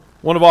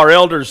One of our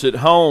elders at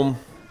home,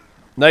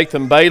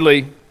 Nathan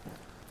Bailey,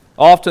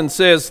 often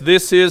says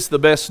this is the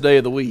best day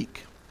of the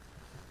week.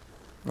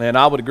 And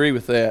I would agree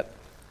with that.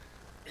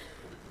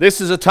 This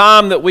is a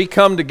time that we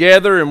come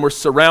together and we're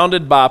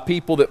surrounded by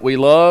people that we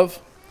love.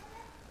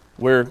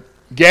 We're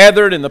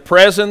gathered in the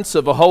presence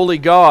of a holy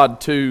God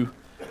to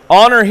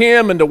honor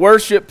Him and to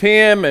worship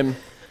Him. And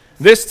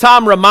this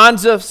time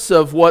reminds us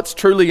of what's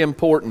truly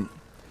important.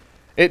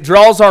 It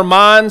draws our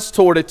minds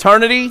toward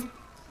eternity,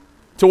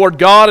 toward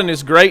God and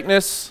His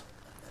greatness.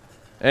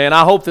 And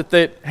I hope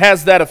that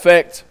has that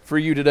effect for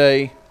you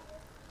today.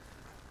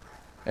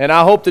 And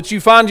I hope that you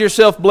find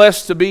yourself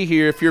blessed to be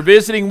here. If you're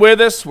visiting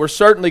with us, we're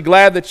certainly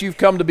glad that you've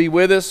come to be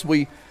with us.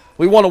 We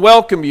want to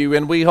welcome you,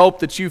 and we hope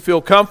that you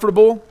feel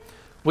comfortable.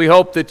 We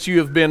hope that you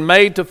have been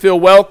made to feel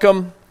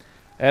welcome.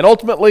 And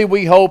ultimately,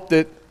 we hope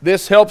that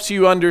this helps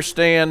you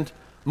understand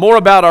more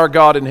about our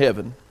God in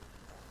heaven.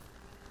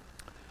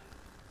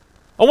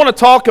 I want to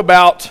talk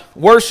about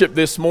worship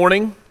this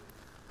morning.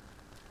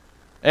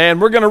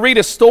 And we're going to read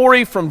a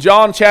story from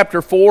John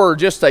chapter 4, or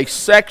just a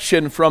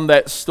section from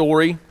that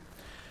story,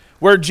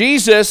 where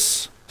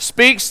Jesus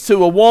speaks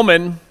to a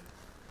woman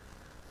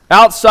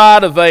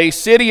outside of a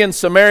city in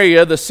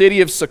Samaria, the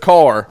city of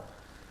Sychar.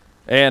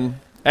 And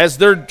as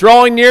they're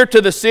drawing near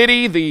to the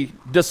city, the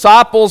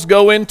disciples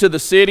go into the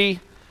city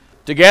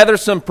to gather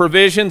some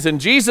provisions,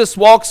 and Jesus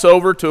walks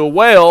over to a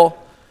well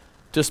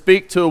to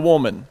speak to a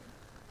woman.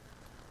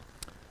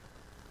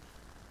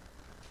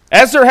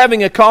 As they're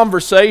having a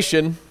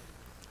conversation,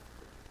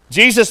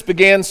 Jesus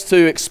begins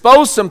to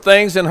expose some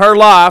things in her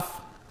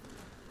life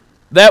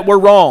that were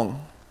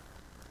wrong.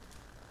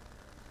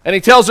 And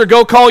He tells her,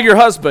 go call your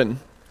husband.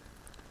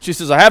 She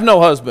says, I have no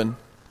husband.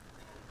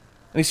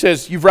 And He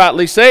says, you've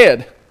rightly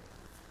said.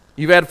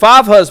 You've had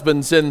 5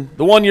 husbands, and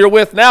the one you're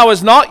with now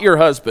is not your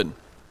husband.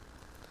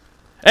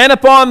 And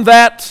upon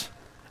that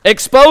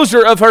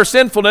exposure of her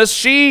sinfulness,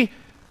 she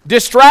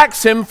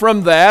distracts him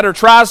from that, or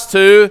tries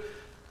to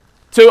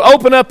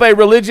open up a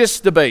religious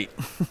debate.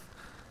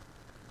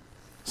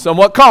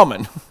 Somewhat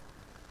common.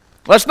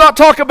 Let's not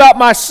talk about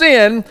my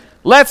sin.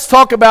 Let's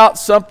talk about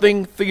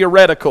something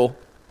theoretical.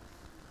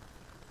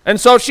 And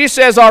so she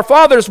says, our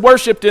fathers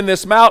worshipped in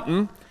this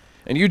mountain,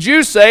 and you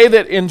Jews say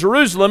that in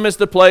Jerusalem is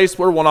the place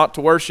where we're not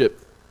to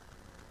worship.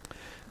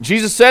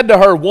 Jesus said to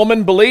her,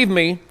 woman, believe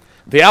me,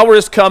 the hour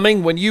is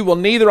coming when you will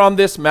neither on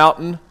this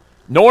mountain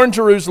nor in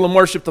Jerusalem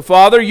worship the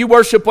Father. You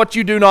worship what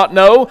you do not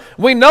know.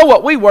 We know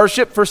what we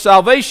worship, for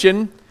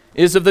salvation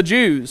is of the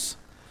Jews.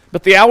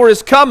 But the hour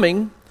is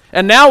coming,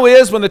 and now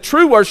is, when the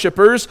true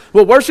worshipers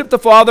will worship the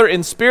Father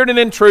in spirit and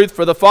in truth,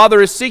 for the Father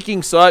is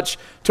seeking such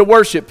to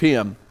worship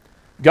Him.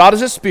 God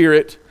is a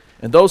spirit,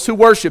 and those who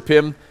worship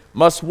Him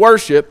must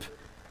worship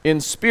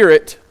in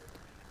spirit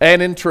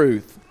and in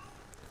truth.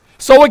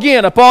 So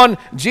again, upon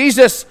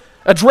Jesus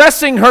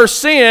addressing her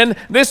sin,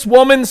 this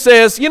woman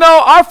says,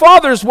 our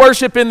fathers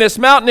worship in this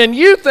mountain, and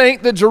you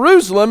think that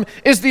Jerusalem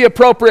is the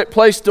appropriate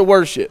place to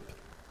worship.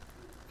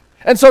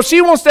 And so she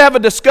wants to have a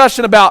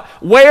discussion about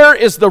where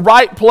is the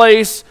right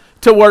place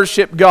to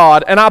worship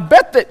God. And I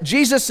bet that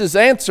Jesus'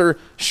 answer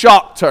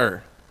shocked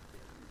her.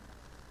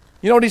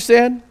 You know what He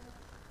said?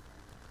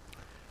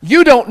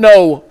 You don't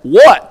know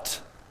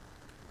what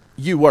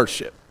you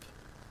worship.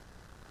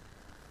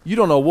 You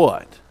don't know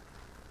what.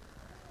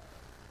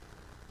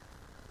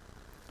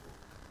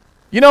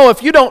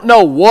 If you don't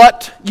know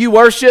what you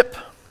worship,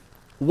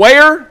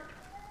 where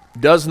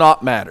does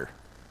not matter.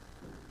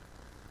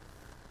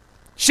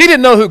 She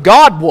didn't know who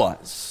God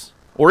was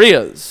or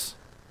is.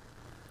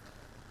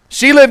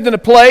 She lived in a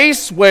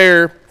place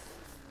where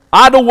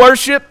idol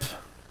worship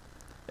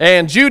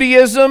and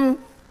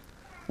Judaism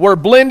were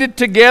blended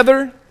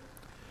together,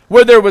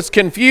 where there was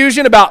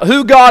confusion about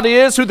who God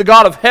is, who the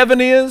God of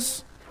heaven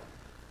is.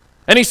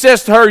 And He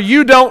says to her,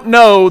 you don't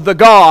know the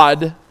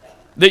God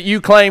that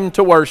you claim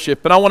to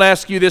worship. And I want to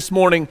ask you this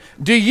morning,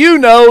 do you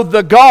know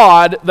the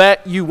God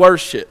that you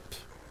worship?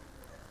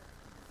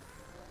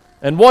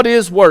 And what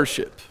is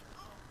worship?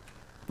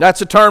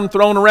 That's a term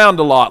thrown around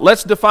a lot.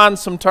 Let's define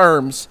some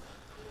terms.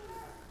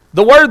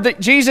 The word that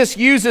Jesus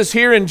uses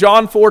here in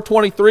John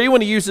 4:23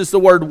 when He uses the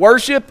word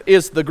worship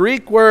is the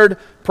Greek word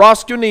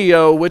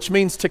proskuneo, which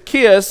means to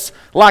kiss,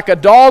 like a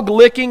dog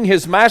licking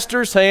his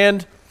master's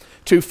hand,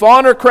 to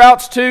fawn or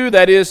crouch to,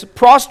 that is,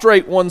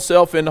 prostrate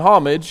oneself in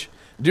homage,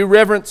 do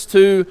reverence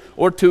to,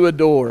 or to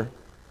adore.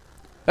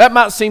 That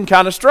might seem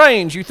kind of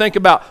strange. You think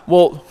about,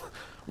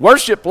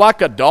 worship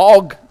like a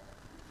dog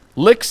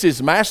licks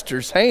his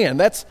master's hand.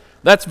 That's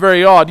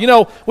very odd.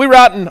 We were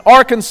out in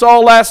Arkansas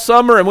last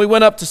summer, and we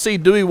went up to see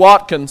Dewey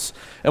Watkins.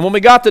 And when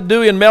we got to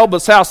Dewey and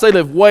Melba's house, they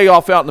live way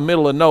off out in the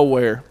middle of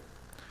nowhere.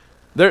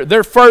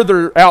 They're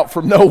further out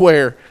from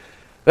nowhere.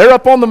 They're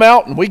up on the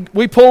mountain.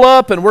 We pull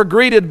up, and we're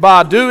greeted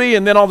by Dewey,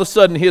 and then all of a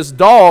sudden his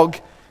dog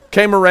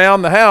came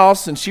around the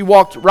house, and she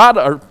walks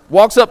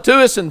up to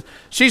us, and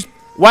she's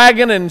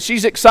wagging, and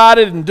she's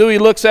excited, and Dewey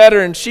looks at her,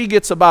 and she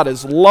gets about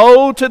as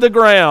low to the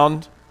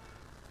ground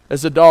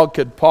as a dog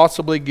could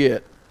possibly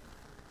get.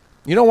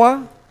 You know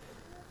why?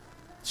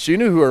 She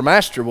knew who her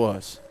master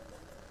was.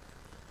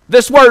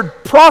 This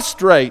word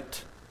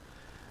prostrate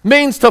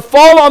means to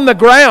fall on the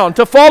ground,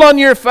 to fall on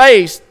your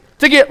face,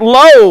 to get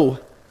low.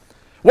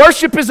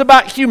 Worship is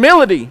about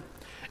humility.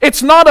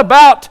 It's not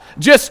about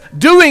just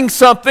doing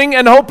something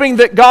and hoping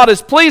that God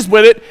is pleased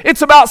with it.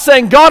 It's about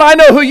saying, God, I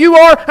know who you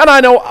are and I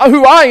know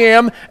who I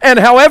am, and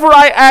however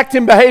I act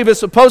and behave is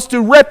supposed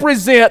to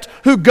represent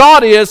who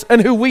God is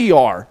and who we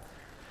are.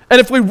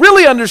 And if we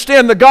really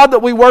understand the God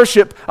that we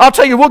worship, I'll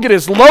tell you, we'll get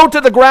as low to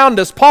the ground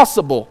as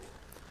possible.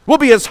 We'll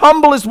be as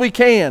humble as we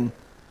can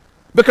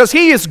because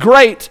He is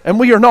great and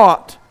we are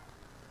not.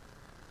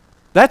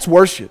 That's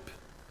worship.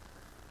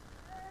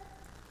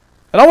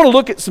 And I want to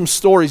look at some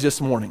stories this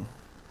morning.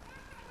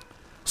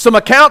 Some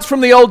accounts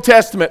from the Old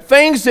Testament,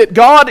 things that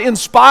God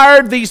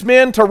inspired these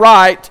men to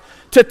write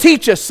to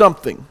teach us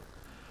something,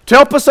 to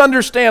help us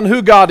understand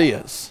who God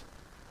is.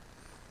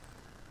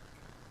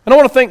 And I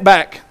want to think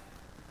back.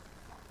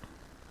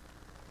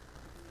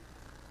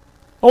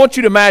 I want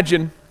you to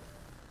imagine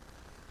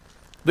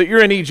that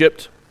you're in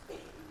Egypt.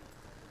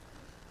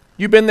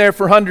 You've been there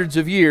for hundreds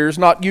of years,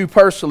 not you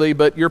personally,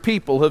 but your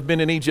people have been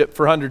in Egypt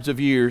for hundreds of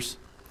years.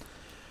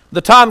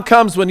 The time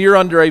comes when you're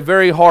under a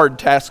very hard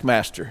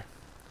taskmaster.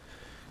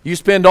 You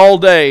spend all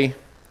day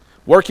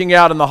working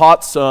out in the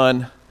hot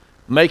sun,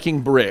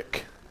 making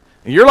brick.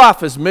 And your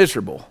life is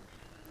miserable.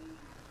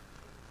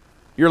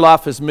 Your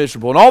life is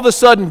miserable. And all of a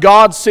sudden,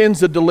 God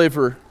sends a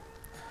deliverer.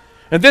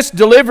 And this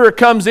deliverer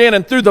comes in,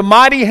 and through the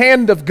mighty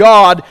hand of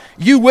God,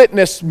 you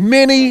witness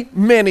many,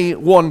 many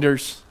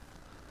wonders.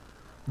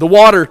 The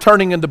water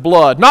turning into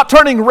blood. Not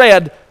turning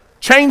red,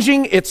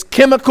 changing its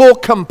chemical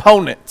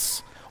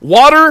components.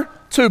 Water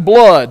to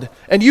blood.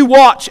 And you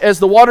watch as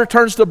the water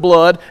turns to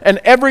blood and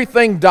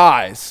everything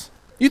dies.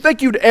 You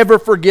think you'd ever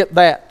forget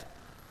that?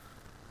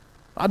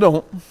 I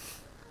don't.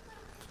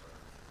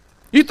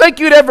 You think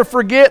you'd ever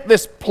forget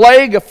this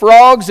plague of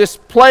frogs, this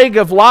plague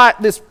of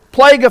light, this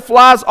plague of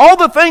flies, all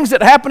the things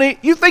that happen?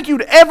 You think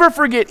you'd ever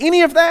forget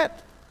any of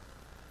that?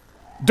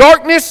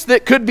 Darkness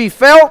that could be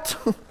felt.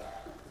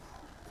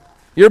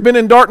 You ever been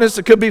in darkness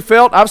that could be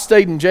felt? I've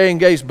stayed in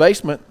J&G's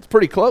basement. It's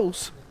pretty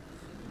close.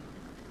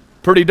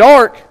 Pretty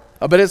dark.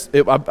 I bet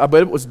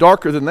it was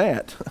darker than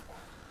that.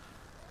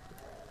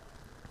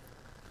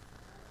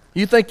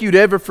 You think you'd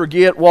ever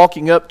forget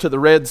walking up to the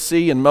Red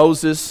Sea and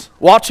Moses,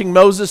 watching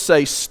Moses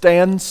say,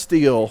 "Stand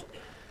still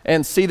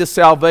and see the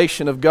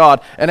salvation of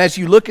God." And as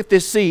you look at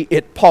this sea,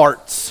 it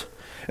parts.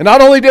 And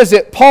not only does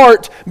it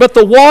part, but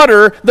the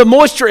water, the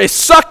moisture is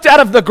sucked out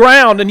of the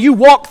ground and you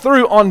walk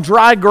through on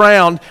dry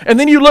ground. And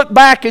then you look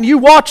back and you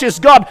watch as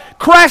God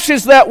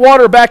crashes that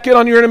water back in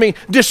on your enemy,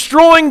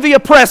 destroying the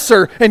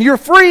oppressor, and you're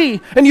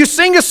free. And you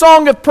sing a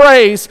song of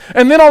praise.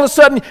 And then all of a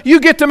sudden you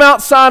get to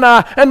Mount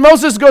Sinai and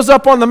Moses goes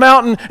up on the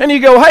mountain and you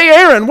go, "Hey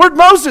Aaron, where'd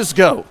Moses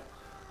go?"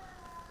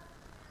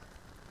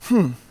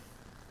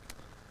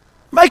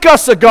 Make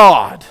us a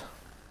god.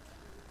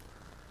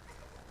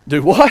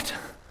 Do what?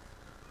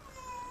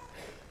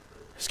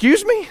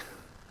 Excuse me?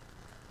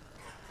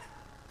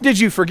 Did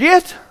you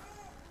forget?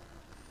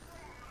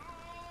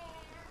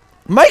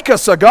 Make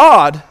us a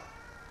god?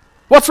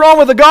 What's wrong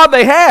with the God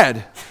they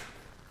had?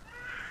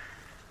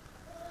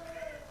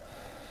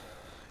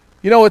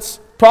 You know,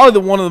 it's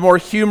probably one of the more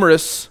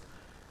humorous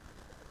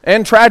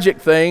and tragic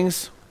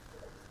things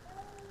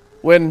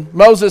when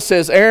Moses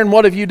says, "Aaron,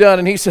 what have you done?"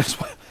 And he says,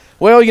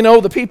 "Well, you know,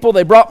 the people,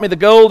 they brought me the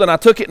gold and I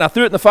took it and I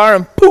threw it in the fire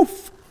and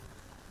poof,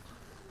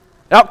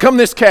 out come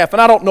this calf."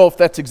 And I don't know if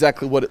that's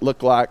exactly what it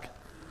looked like.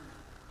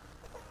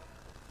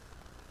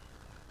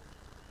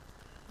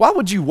 Why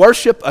would you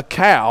worship a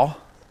cow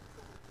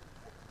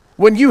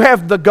when you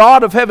have the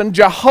God of heaven,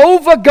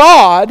 Jehovah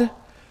God,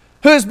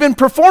 who has been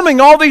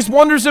performing all these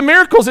wonders and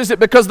miracles? Is it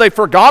because they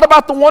forgot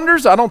about the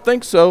wonders? I don't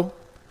think so.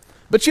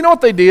 But you know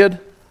what they did?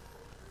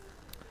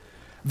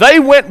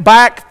 They went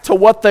back to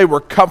what they were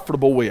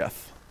comfortable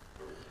with.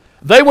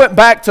 They went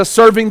back to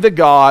serving the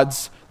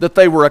gods that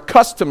they were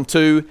accustomed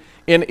to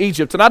in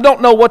Egypt. And I don't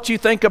know what you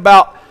think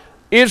about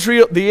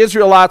Israel, the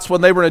Israelites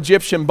when they were in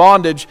Egyptian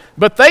bondage,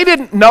 but they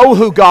didn't know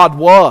who God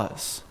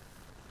was.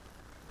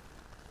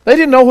 They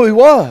didn't know who He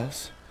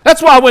was.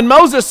 That's why when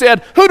Moses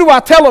said, "Who do I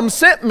tell them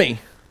sent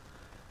me?"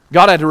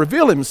 God had to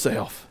reveal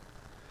Himself.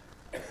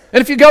 And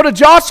if you go to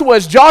Joshua,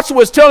 as Joshua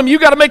is telling him, you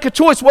got to make a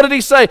choice. What did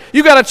he say?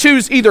 You got to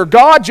choose either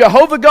God,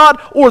 Jehovah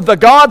God, or the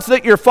gods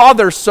that your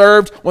fathers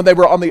served when they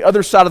were on the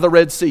other side of the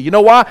Red Sea. You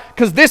know why?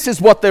 Because this is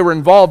what they were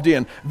involved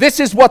in. This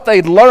is what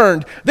they'd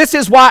learned. This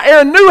is why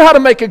Aaron knew how to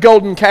make a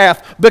golden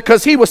calf,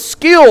 because he was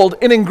skilled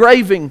in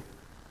engraving.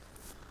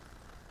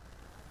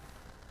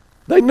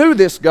 They knew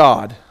this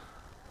God,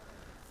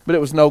 but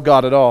it was no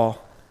God at all.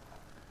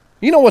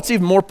 You know what's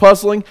even more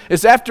puzzling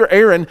is after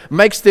Aaron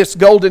makes this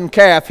golden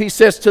calf, he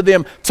says to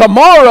them,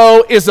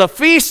 "Tomorrow is a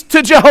feast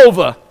to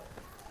Jehovah."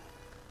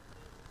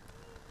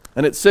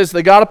 And it says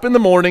they got up in the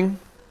morning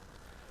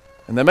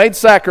and they made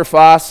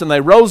sacrifice and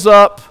they rose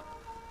up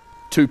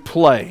to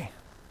play.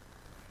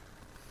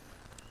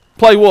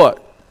 Play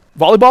what?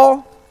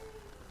 Volleyball?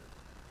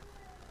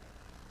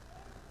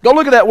 Go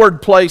look at that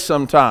word play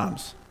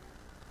sometimes.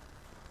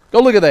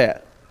 Go look at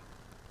that.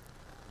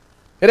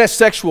 It has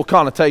sexual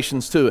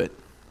connotations to it.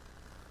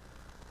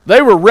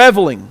 They were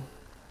reveling.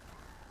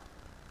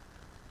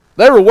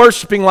 They were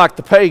worshiping like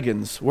the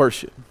pagans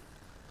worship.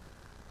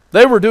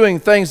 They were doing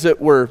things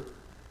that were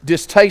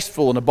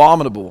distasteful and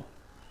abominable.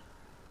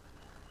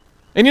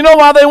 And you know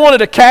why they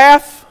wanted a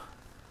calf?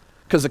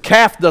 Because a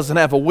calf doesn't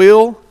have a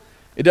will,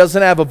 it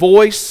doesn't have a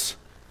voice,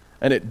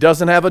 and it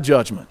doesn't have a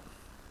judgment.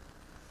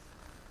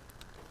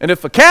 And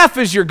if a calf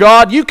is your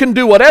God, you can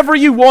do whatever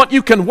you want.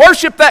 You can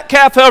worship that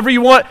calf however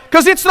you want,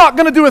 because it's not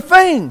going to do a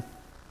thing.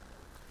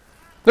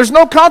 There's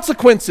no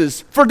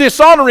consequences for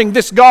dishonoring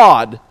this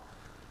God,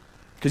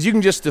 because you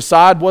can just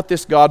decide what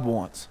this God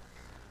wants.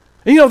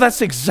 And you know,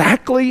 that's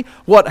exactly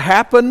what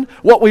happened,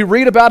 what we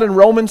read about in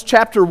Romans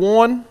chapter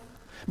 1.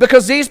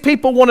 Because these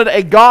people wanted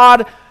a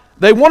God,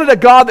 they wanted a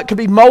God that could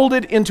be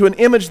molded into an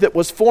image that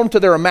was formed to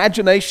their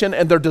imagination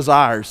and their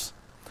desires.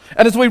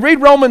 And as we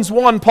read Romans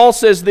 1, Paul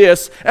says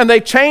this, and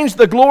they changed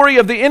the glory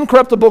of the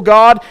incorruptible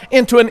God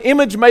into an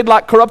image made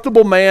like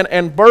corruptible man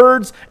and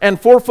birds and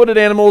four-footed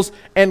animals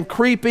and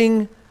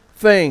creeping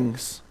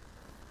things.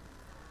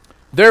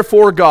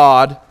 Therefore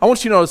God, I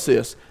want you to notice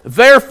this,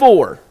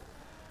 therefore,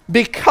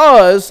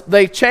 because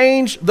they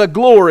changed the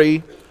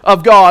glory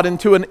of God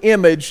into an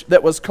image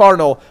that was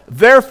carnal,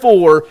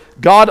 therefore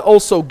God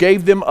also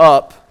gave them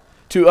up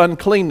to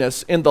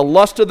uncleanness in the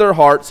lust of their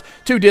hearts,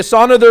 to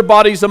dishonor their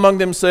bodies among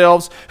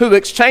themselves, who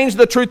exchanged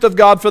the truth of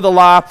God for the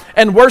lie,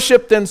 and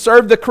worshipped and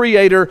served the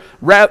creature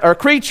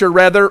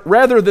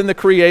rather than the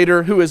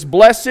Creator, who is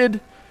blessed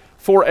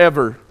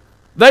forever.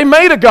 They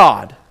made a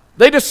God.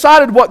 They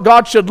decided what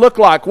God should look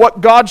like,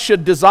 what God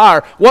should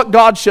desire, what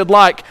God should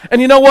like.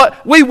 And you know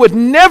what? We would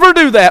never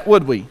do that,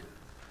 would we?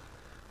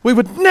 We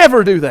would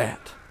never do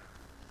that.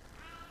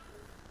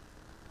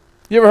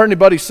 You ever heard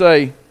anybody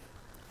say,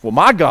 well,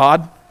 my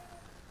God?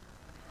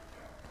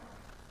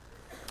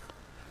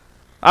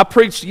 I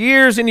preached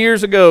years and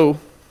years ago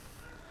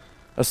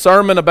a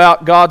sermon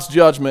about God's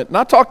judgment. And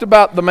I talked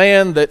about the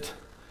man that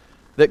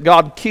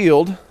God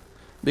killed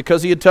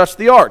because he had touched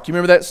the ark. You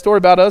remember that story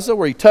about Uzzah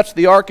where he touched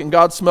the ark and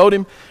God smote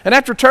him? And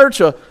after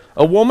church, a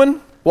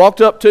woman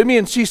walked up to me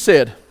and she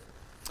said,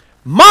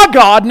 my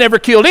God never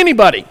killed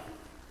anybody.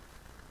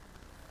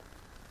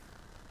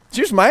 She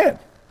was mad.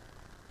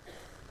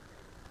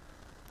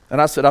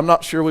 And I said, I'm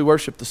not sure we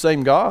worship the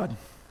same God.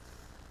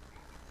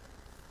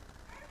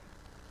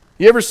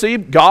 You ever see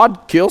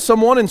God kill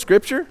someone in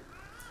Scripture?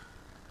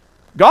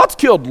 God's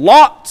killed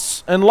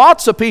lots and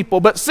lots of people.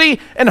 But see,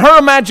 in her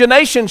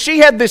imagination, she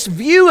had this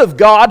view of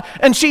God,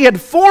 and she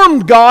had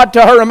formed God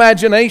to her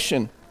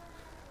imagination.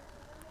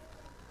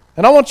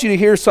 And I want you to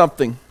hear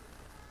something.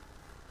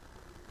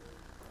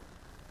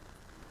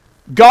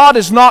 God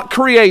is not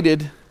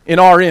created in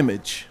our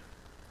image.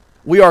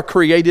 We are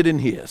created in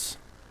His.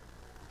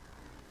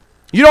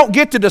 You don't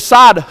get to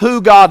decide who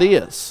God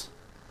is.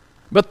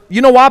 But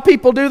you know why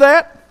people do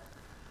that?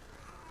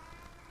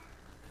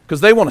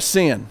 Because they want to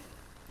sin.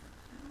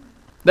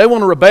 They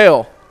want to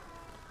rebel.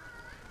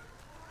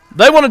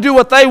 They want to do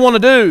what they want to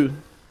do.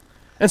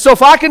 And so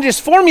if I can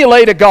just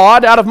formulate a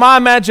God out of my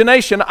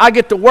imagination, I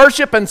get to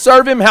worship and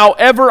serve Him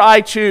however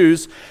I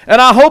choose.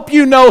 And I hope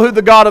you know who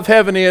the God of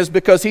heaven is,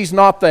 because He's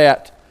not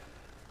that.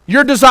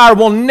 Your desire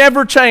will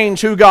never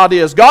change who God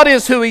is. God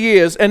is who He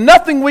is, and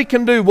nothing we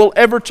can do will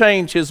ever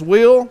change His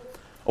will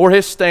or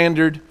His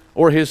standard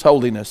or His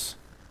holiness.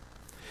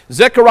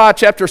 Zechariah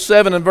chapter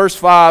 7 and verse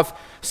 5,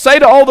 say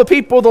to all the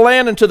people of the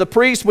land and to the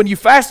priests, when you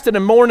fasted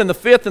and mourned in the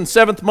 5th and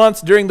 7th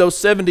months during those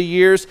 70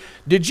 years,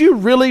 did you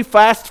really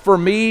fast for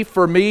me,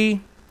 for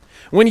me?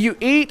 When you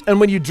eat and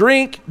when you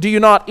drink, do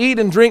you not eat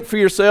and drink for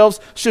yourselves?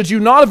 Should you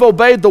not have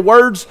obeyed the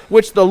words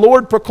which the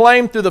Lord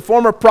proclaimed through the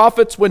former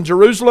prophets when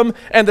Jerusalem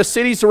and the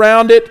cities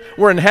around it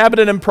were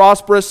inhabited and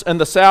prosperous, and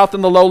the south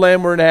and the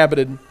lowland were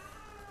inhabited?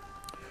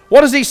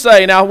 What does he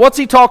say? Now, what's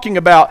he talking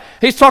about?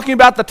 He's talking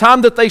about the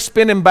time that they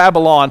spent in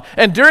Babylon.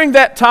 And during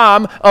that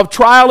time of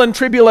trial and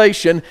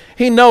tribulation,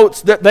 he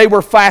notes that they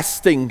were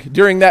fasting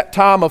during that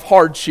time of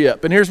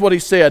hardship. And here's what he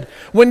said.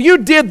 When you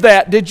did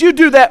that, did you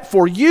do that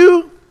for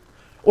you,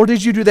 or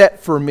did you do that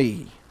for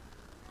me?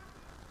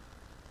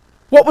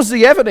 What was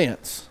the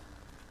evidence?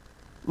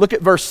 Look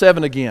at verse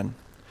 7 again.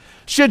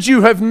 Should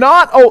you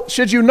not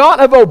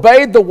have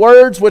obeyed the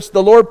words which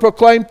the Lord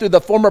proclaimed through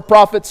the former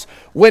prophets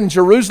when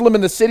Jerusalem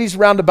and the cities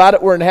round about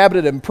it were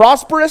inhabited and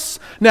prosperous?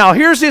 Now,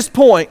 here's his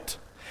point.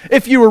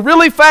 If you were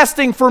really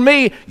fasting for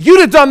me, you'd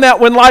have done that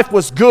when life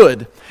was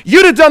good.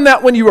 You'd have done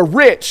that when you were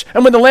rich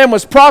and when the land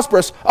was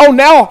prosperous. Oh,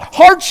 now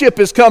hardship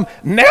has come.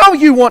 Now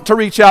you want to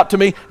reach out to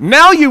me.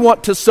 Now you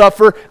want to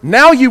suffer.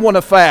 Now you want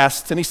to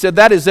fast. And he said,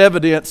 that is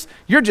evidence.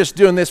 You're just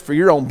doing this for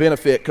your own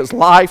benefit because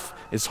life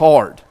is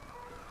hard.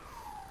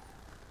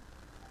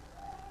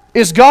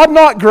 Is God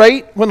not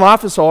great when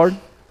life is hard?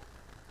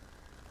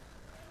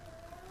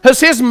 Has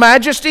His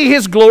majesty,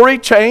 His glory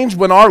changed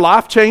when our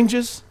life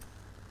changes?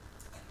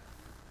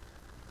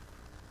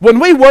 When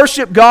we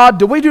worship God,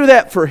 do we do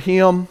that for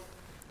Him?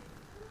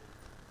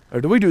 Or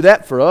do we do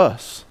that for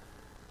us?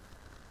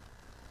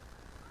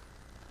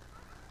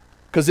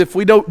 Because if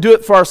we don't do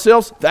it for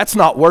ourselves, that's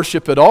not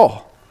worship at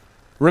all.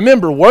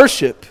 Remember,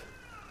 worship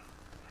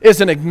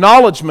is an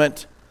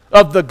acknowledgement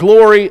of the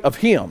glory of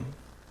Him.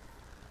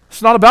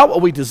 It's not about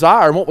what we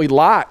desire and what we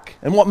like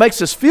and what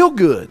makes us feel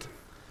good.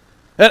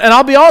 And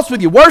I'll be honest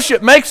with you,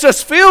 worship makes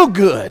us feel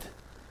good. It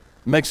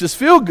makes us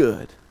feel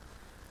good.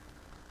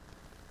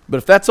 But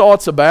if that's all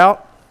it's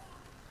about,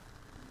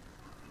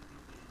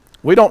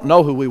 we don't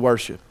know who we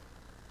worship.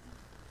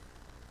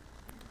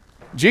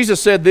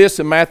 Jesus said this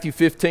in Matthew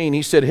 15.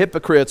 He said,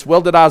 "Hypocrites, well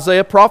did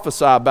Isaiah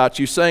prophesy about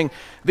you, saying,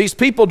 these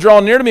people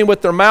draw near to me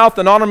with their mouth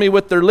and honor me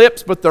with their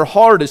lips, but their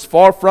heart is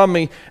far from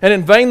me, and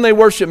in vain they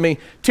worship me,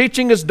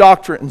 teaching as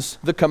doctrines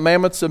the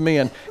commandments of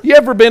men." You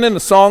ever been in a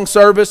song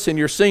service and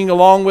you're singing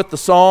along with the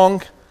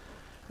song,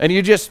 and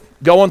you're just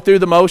going through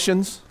the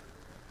motions?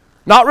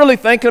 Not really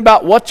thinking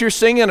about what you're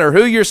singing or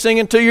who you're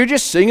singing to, you're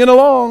just singing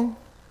along.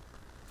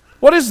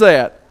 What is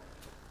that?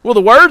 Well, the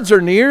words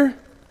are near.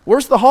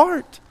 Where's the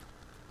heart?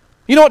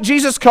 You know what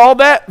Jesus called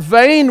that?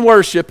 Vain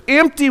worship,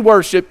 empty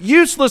worship,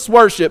 useless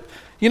worship.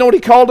 You know what He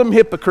called them?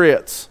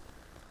 Hypocrites.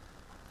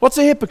 What's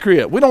a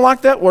hypocrite? We don't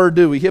like that word,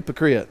 do we?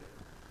 Hypocrite.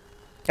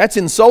 That's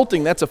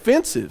insulting. That's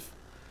offensive.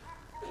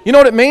 You know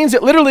what it means?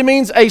 It literally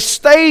means a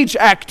stage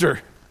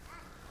actor.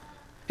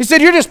 He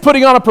said, you're just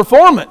putting on a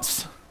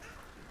performance.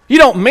 You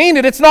don't mean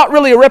it. It's not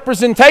really a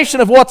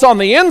representation of what's on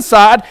the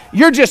inside.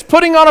 You're just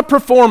putting on a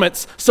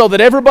performance so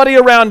that everybody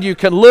around you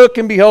can look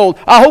and behold.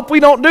 I hope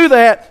we don't do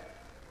that.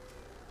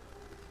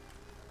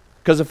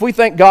 Because if we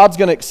think God's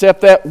going to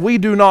accept that, we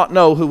do not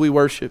know who we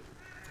worship.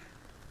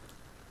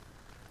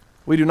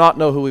 We do not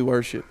know who we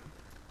worship.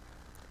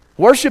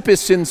 Worship is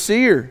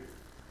sincere.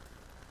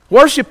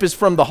 Worship is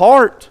from the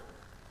heart.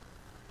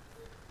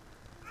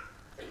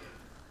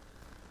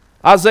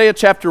 Isaiah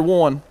chapter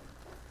 1,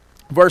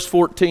 verse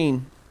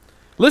 14.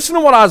 Listen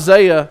to what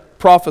Isaiah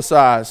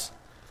prophesies.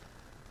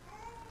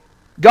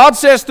 God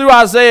says through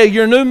Isaiah,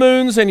 your new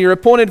moons and your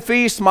appointed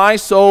feasts my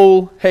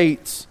soul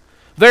hates.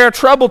 They are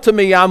trouble to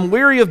me. I'm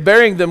weary of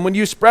bearing them. When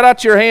you spread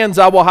out your hands,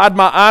 I will hide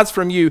my eyes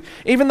from you.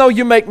 Even though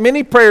you make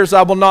many prayers,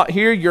 I will not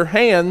hear. Your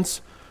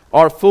hands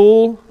are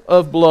full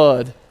of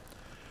blood.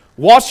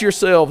 Wash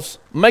yourselves.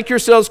 Make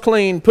yourselves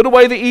clean. Put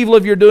away the evil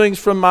of your doings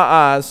from my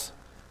eyes.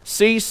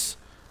 Cease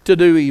to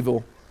do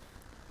evil.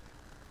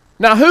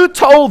 Now, who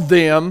told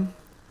them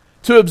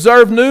to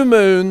observe new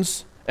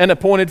moons and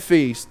appointed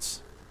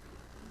feasts?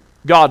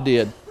 God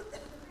did.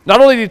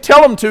 Not only did He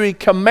tell them to, He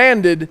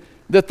commanded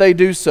that they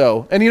do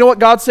so. And you know what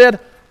God said?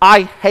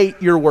 I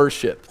hate your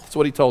worship. That's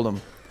what He told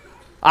them.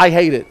 I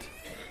hate it.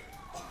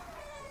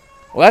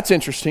 Well, that's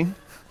interesting.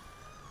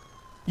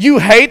 You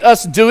hate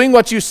us doing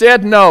what you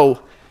said?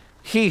 No.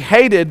 He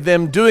hated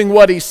them doing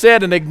what He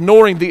said and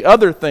ignoring the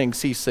other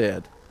things He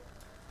said.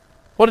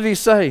 What did He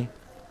say?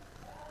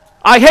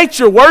 I hate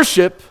your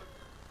worship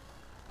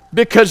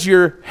because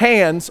your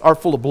hands are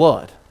full of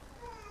blood.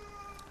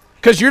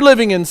 Because you're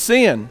living in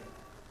sin.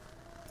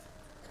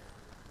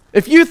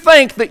 If you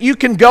think that you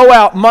can go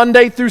out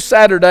Monday through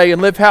Saturday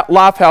and live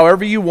life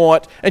however you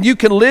want, and you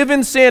can live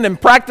in sin and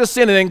practice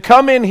sin and then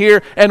come in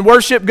here and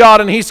worship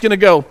God and He's going to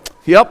go,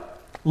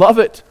 yep, love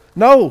it.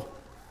 No,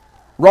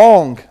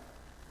 wrong.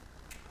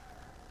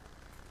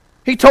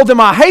 He told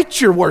them, I hate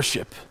your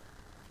worship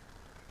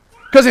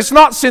because it's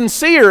not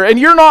sincere and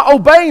you're not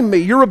obeying me.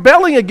 You're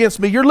rebelling against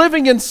me. You're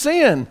living in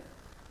sin.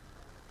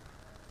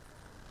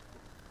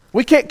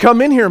 We can't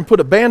come in here and put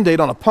a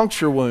Band-Aid on a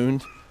puncture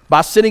wound by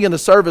sitting in the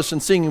service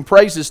and singing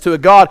praises to a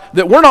God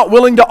that we're not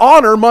willing to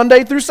honor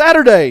Monday through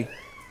Saturday.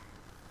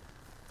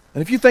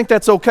 And if you think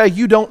that's okay,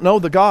 you don't know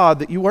the God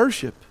that you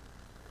worship.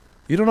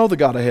 You don't know the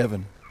God of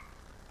heaven.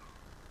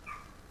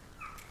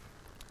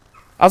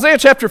 Isaiah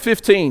chapter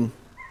 15.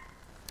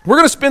 We're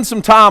going to spend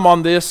some time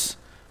on this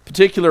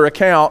particular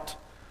account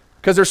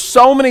because there's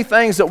so many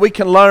things that we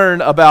can learn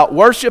about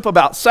worship,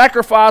 about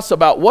sacrifice,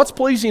 about what's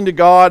pleasing to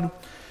God.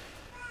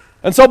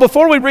 And so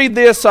before we read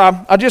this,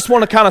 I just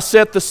want to kind of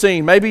set the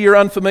scene. Maybe you're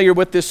unfamiliar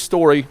with this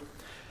story.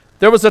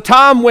 There was a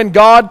time when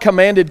God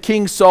commanded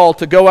King Saul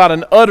to go out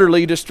and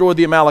utterly destroy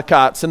the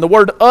Amalekites. And the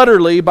word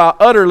utterly, by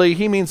utterly,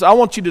 he means I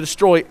want you to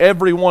destroy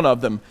every one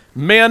of them.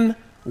 Men,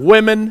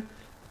 women,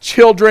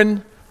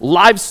 children,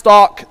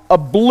 livestock,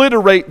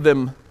 obliterate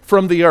them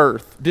from the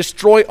earth.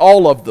 Destroy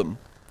all of them.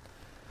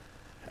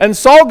 And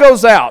Saul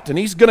goes out, and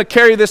he's going to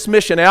carry this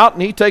mission out,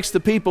 and he takes the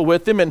people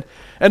with him.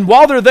 And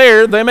while they're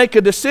there, they make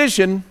a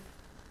decision.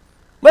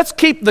 Let's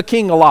keep the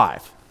king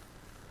alive.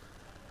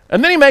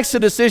 And then he makes a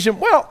decision,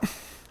 well,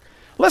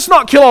 let's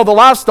not kill all the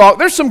livestock.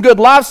 There's some good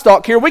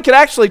livestock here. We could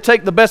actually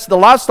take the best of the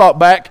livestock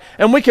back,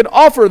 and we could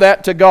offer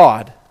that to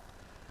God.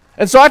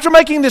 And so after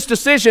making this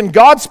decision,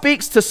 God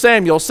speaks to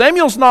Samuel.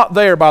 Samuel's not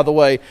there, by the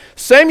way.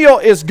 Samuel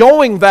is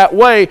going that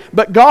way,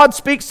 but God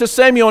speaks to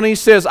Samuel, and He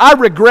says, I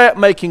regret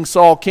making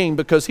Saul king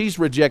because he's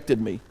rejected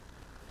me.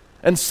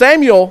 And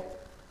Samuel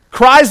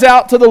cries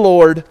out to the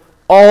Lord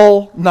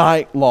all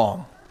night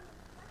long.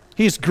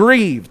 He's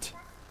grieved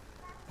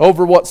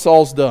over what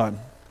Saul's done.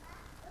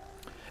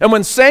 And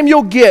when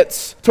Samuel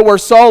gets to where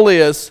Saul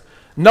is,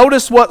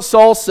 notice what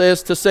Saul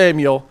says to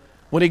Samuel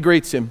when he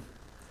greets him.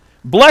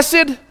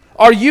 Blessed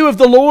Are you of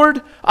the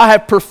Lord? I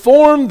have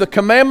performed the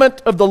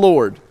commandment of the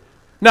Lord.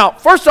 Now,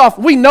 first off,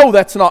 we know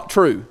that's not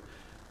true,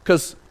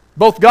 because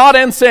both God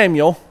and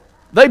Samuel,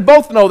 they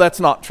both know that's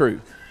not true.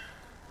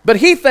 But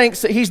he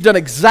thinks that he's done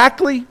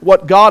exactly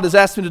what God has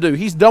asked him to do.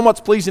 He's done what's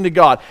pleasing to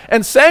God.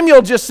 And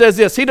Samuel just says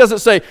this. He doesn't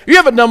say, you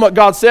haven't done what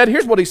God said.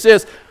 Here's what he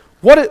says.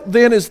 What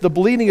then is the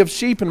bleating of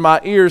sheep in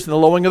my ears and the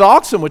lowing of the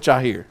oxen which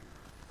I hear?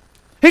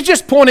 He's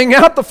just pointing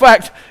out the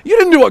fact, you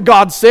didn't do what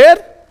God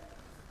said.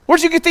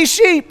 Where'd you get these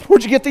sheep?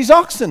 Where'd you get these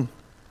oxen?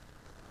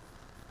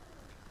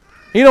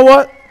 You know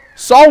what?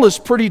 Saul is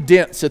pretty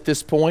dense at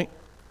this point.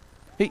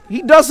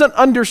 He doesn't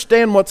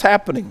understand what's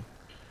happening.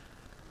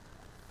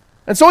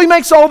 And so he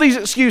makes all these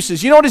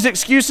excuses. You know what his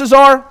excuses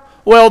are?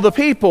 Well, the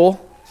people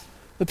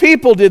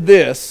did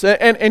this.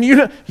 And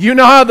you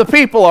know how the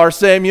people are,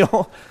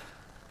 Samuel.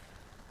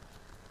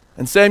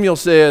 And Samuel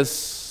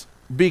says,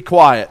 be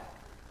quiet.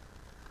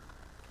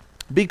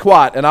 Be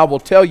quiet, and I will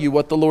tell you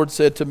what the Lord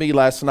said to me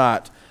last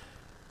night.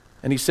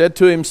 And he said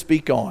to him,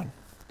 speak on.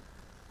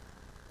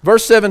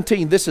 Verse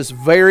 17, this is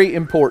very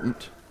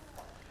important.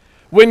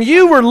 When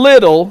you were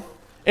little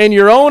in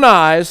your own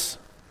eyes,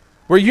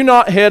 were you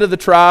not head of the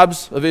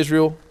tribes of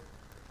Israel?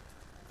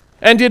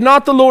 And did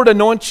not the Lord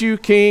anoint you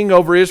king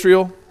over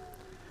Israel?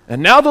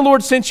 And now the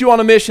Lord sent you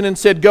on a mission and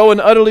said, go and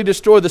utterly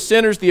destroy the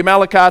sinners, the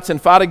Amalekites,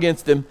 and fight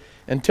against them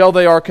until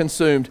they are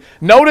consumed.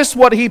 Notice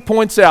what he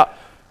points out.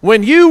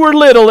 When you were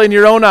little in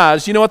your own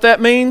eyes, you know what that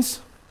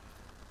means?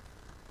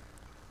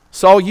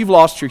 Saul, you've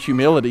lost your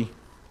humility.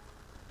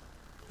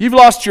 You've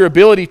lost your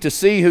ability to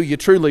see who you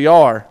truly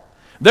are.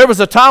 There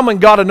was a time when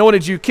God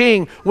anointed you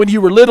king when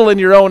you were little in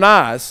your own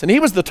eyes. And he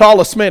was the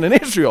tallest man in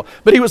Israel.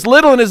 But he was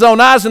little in his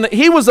own eyes, and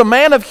he was a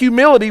man of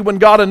humility when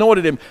God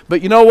anointed him.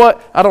 But you know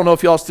what? I don't know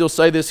if y'all still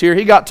say this here.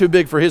 He got too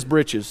big for his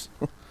britches.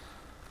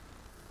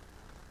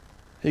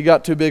 He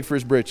got too big for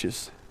his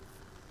britches.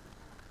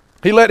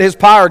 He let his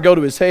power go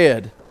to his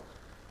head.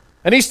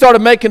 And he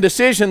started making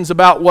decisions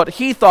about what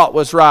he thought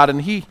was right.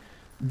 And he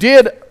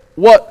did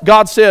what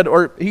God said,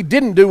 or he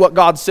didn't do what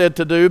God said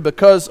to do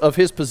because of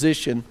his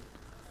position.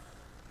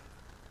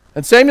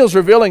 And Samuel's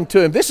revealing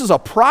to him, this is a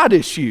pride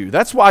issue.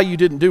 That's why you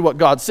didn't do what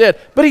God said.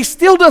 But he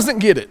still doesn't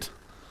get it.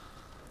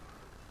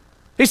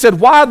 He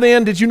said, why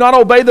then did you not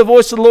obey the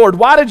voice of the Lord?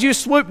 Why did you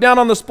swoop down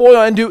on the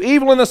spoil and do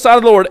evil in the sight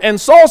of the Lord? And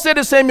Saul said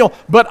to Samuel,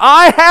 but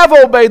I have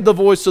obeyed the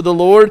voice of the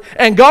Lord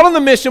and gone on the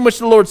mission which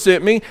the Lord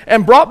sent me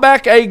and brought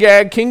back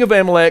Agag, king of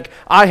Amalek.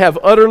 I have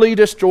utterly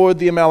destroyed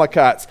the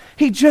Amalekites.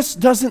 He just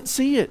doesn't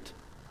see it.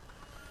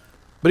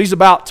 But he's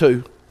about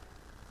to.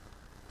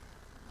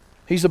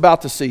 He's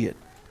about to see it.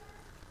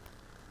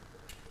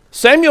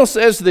 Samuel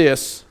says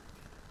this.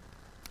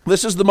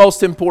 This is the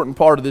most important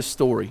part of this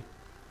story.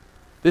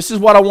 This is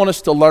what I want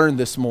us to learn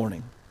this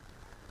morning.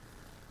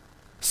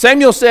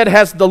 Samuel said,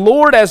 has the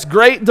Lord as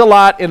great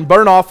delight in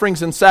burnt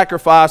offerings and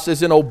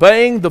sacrifices, in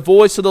obeying the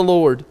voice of the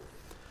Lord?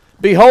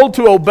 Behold,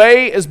 to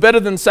obey is better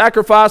than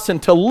sacrifice,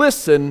 and to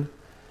listen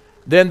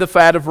than the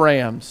fat of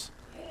rams.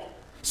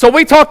 So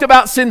we talked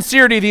about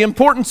sincerity, the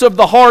importance of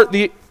the heart,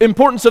 the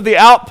importance of the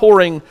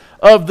outpouring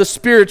of the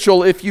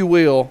spiritual, if you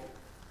will.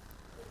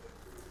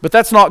 But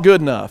that's not good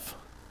enough.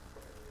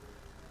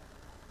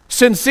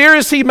 Sincere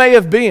as he may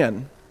have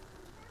been,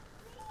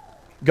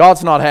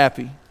 God's not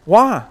happy.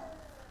 Why?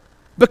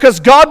 Because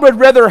God would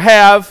rather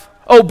have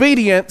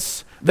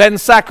obedience than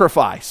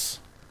sacrifice.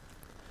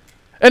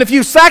 And if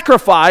you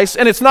sacrifice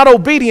and it's not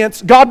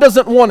obedience, God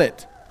doesn't want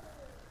it.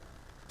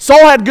 Saul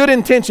had good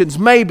intentions,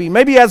 maybe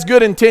he has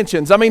good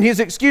intentions. I mean, his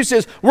excuse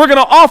is, we're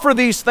going to offer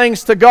these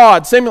things to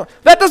God. Samuel,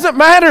 that doesn't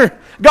matter.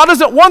 God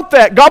doesn't want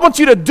that. God wants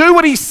you to do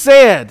what he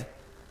said.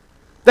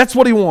 That's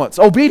what he wants,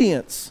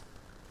 obedience.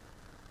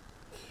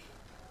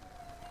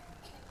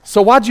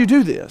 So why'd you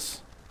do this?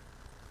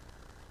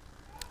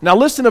 Now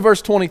listen to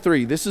verse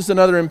 23. This is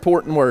another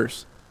important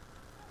verse.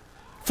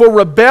 For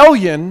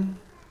rebellion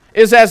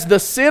is as the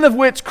sin of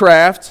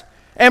witchcraft,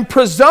 and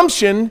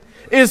presumption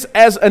is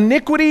as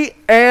iniquity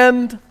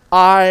and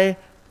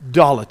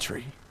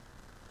idolatry.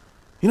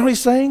 You know what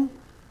he's saying?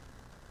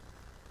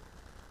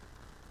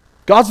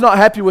 God's not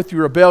happy with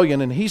your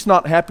rebellion, and he's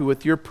not happy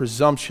with your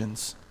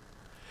presumptions.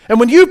 And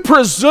when you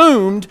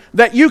presumed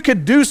that you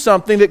could do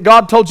something that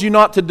God told you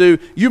not to do,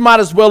 you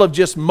might as well have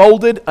just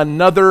molded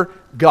another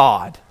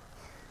god.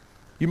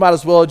 You might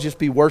as well just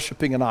be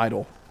worshiping an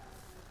idol.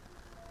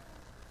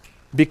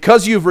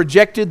 Because you've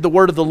rejected the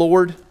word of the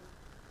Lord,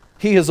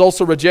 he has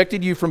also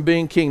rejected you from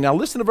being king. Now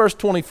listen to verse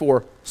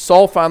 24.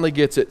 Saul finally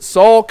gets it.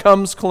 Saul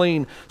comes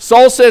clean.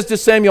 Saul says to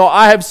Samuel,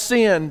 I have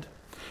sinned,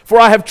 for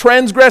I have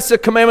transgressed the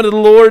commandment of the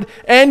Lord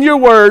and your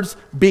words,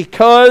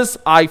 because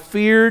I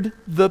feared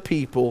the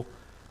people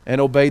and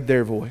obeyed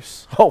their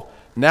voice. Oh,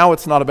 now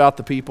it's not about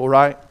the people,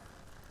 right?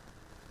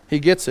 He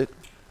gets it.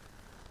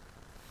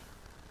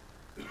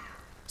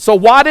 So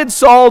why did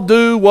Saul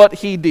do what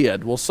he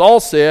did? Well,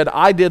 Saul said,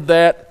 I did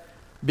that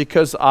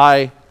because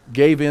I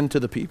gave in to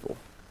the people.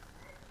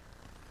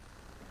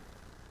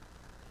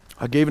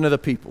 I gave in to the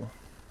people.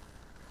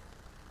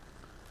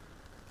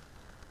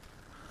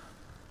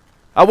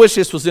 I wish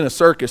this was in a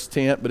circus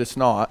tent, but it's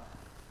not.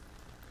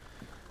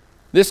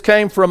 This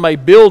came from a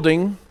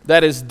building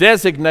that is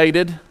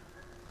designated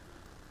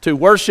to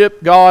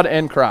worship God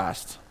and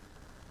Christ.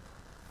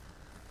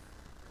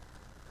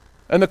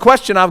 And the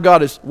question I've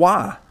got is,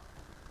 why?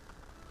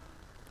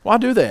 Why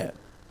do that?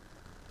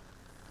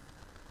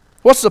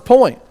 What's the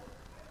point?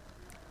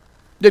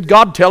 Did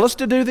God tell us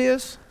to do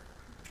this?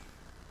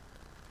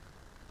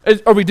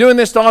 Are we doing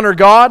this to honor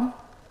God?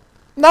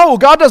 No,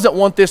 God doesn't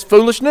want this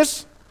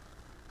foolishness.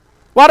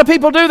 Why do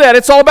people do that?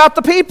 It's all about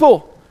the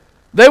people.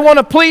 They want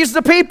to please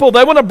the people.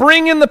 They want to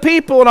bring in the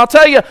people. And I'll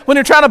tell you, when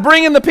you're trying to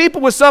bring in the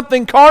people with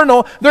something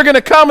carnal, they're going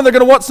to come and they're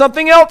going to want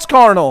something else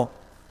carnal.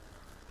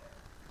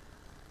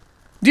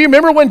 Do you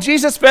remember when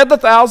Jesus fed the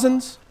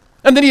thousands?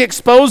 And then he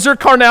exposed their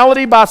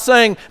carnality by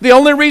saying, the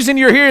only reason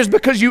you're here is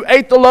because you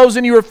ate the loaves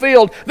and you were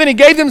filled. Then he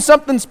gave them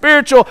something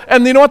spiritual,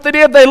 and you know what they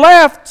did? They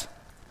left.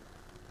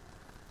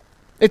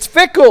 It's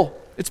fickle.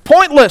 It's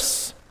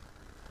pointless.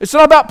 It's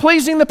not about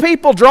pleasing the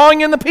people, drawing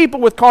in the people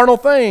with carnal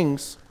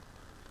things.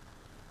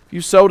 If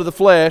you sow to the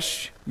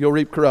flesh, you'll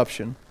reap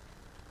corruption.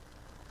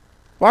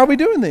 Why are we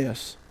doing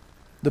this?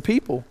 The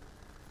people.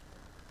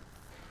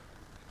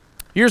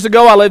 Years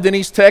ago, I lived in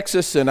East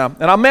Texas, and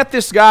I met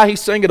this guy. He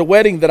sang at a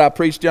wedding that I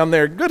preached down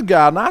there. Good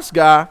guy, nice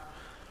guy.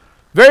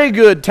 Very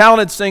good,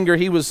 talented singer.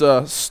 He was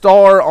a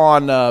star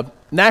on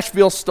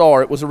Nashville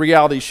Star. It was a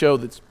reality show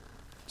that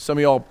some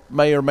of y'all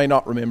may or may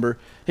not remember.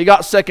 He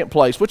got second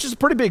place, which is a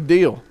pretty big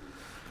deal.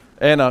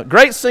 And a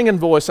great singing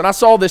voice. And I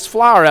saw this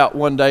flyer out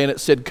one day, and it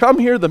said, "Come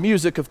hear the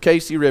music of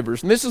Casey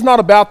Rivers." And this is not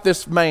about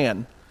this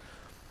man,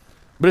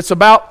 but it's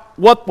about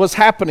what was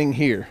happening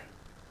here.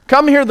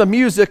 Come hear the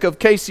music of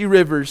Casey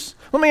Rivers.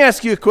 Let me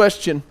ask you a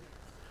question.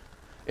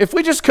 If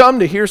we just come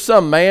to hear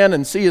some man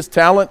and see his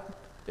talent,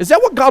 is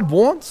that what God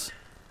wants?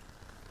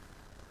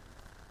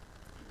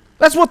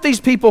 That's what these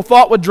people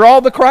thought would draw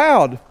the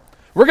crowd.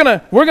 We're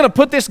gonna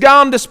put this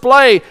guy on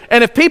display,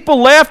 and if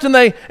people left and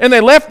they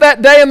left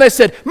that day and they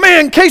said,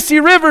 "Man, Casey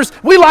Rivers,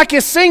 we like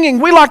his singing,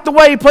 we like the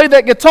way he played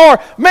that guitar.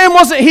 Man,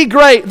 wasn't he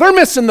great?" They're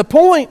missing the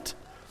point.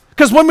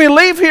 Because when we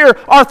leave here,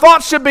 our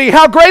thoughts should be,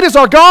 how great is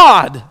our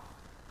God?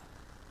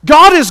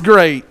 God is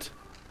great,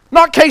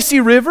 not Casey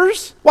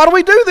Rivers. Why do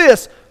we do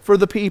this? For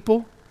the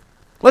people.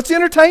 Let's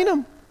entertain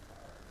them.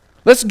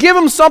 Let's give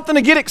them something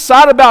to get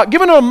excited about.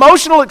 Give them an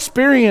emotional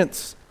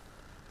experience.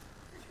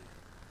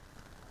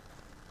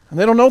 And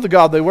they don't know the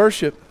God they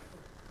worship.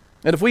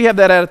 And if we have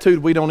that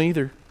attitude, we don't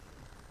either.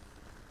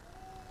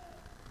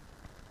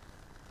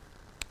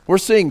 We're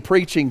seeing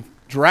preaching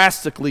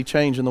drastically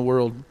change in the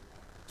world.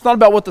 It's not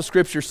about what the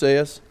Scripture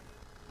says.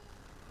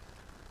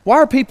 Why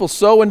are people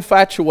so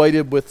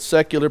infatuated with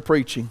secular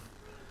preaching?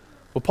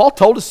 Well, Paul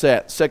told us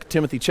that, 2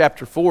 Timothy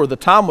chapter 4. The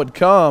time would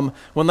come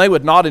when they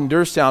would not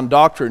endure sound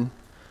doctrine,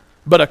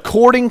 but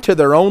according to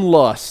their own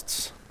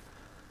lusts,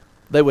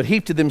 they would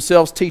heap to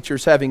themselves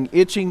teachers having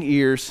itching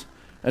ears,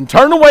 and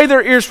turn away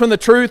their ears from the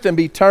truth and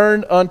be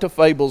turned unto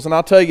fables. And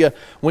I'll tell you,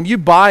 when you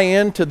buy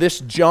into this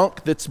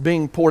junk that's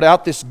being poured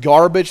out, this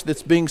garbage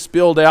that's being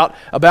spilled out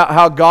about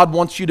how God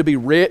wants you to be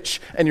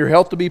rich and your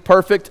health to be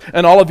perfect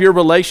and all of your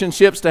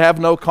relationships to have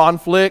no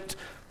conflict,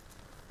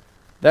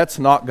 that's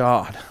not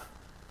God.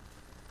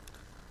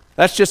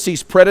 That's just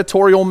these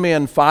predatory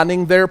men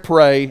finding their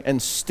prey and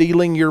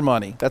stealing your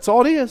money. That's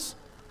all it is.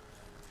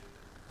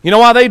 You know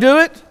why they do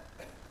it?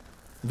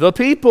 The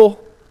people.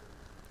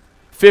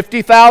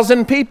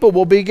 50,000 people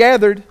will be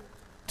gathered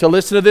to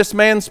listen to this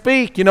man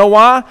speak. You know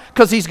why?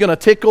 Because he's going to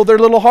tickle their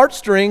little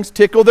heartstrings,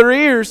 tickle their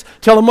ears,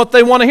 tell them what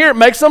they want to hear. It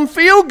makes them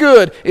feel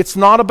good. It's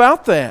not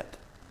about that.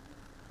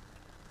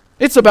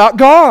 It's about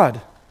God.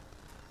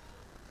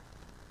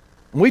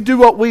 We do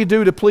what we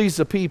do to please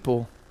the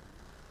people.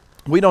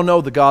 We don't know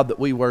the God that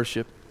we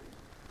worship.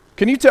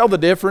 Can you tell the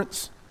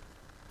difference?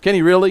 Can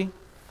you really?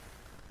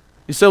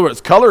 You say, well, it's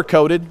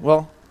color-coded.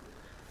 Well,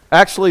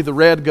 actually, the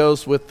red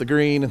goes with the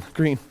green and the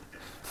green.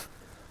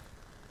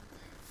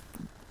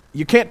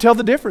 You can't tell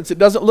the difference. It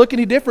doesn't look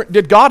any different.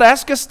 Did God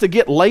ask us to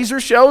get laser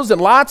shows and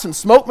lights and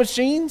smoke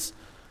machines?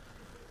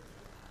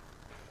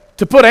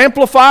 To put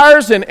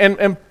amplifiers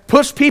and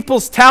push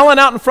people's talent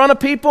out in front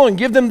of people and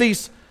give them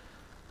these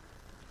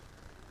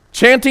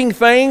chanting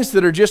things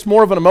that are just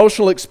more of an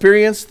emotional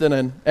experience than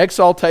an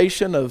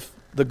exaltation of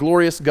the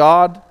glorious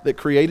God that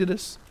created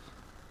us?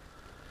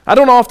 I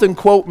don't often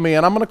quote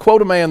men. I'm going to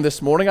quote a man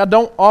this morning. I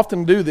don't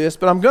often do this,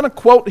 but I'm going to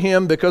quote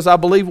him because I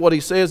believe what he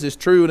says is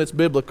true and it's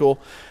biblical.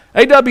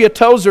 A.W.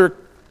 Tozer,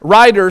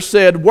 writer,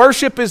 said,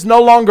 "Worship is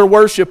no longer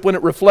worship when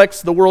it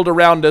reflects the world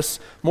around us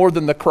more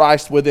than the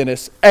Christ within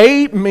us."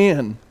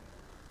 Amen.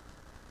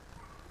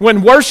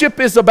 When worship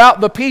is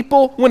about the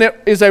people, when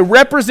it is a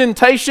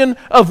representation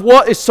of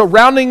what is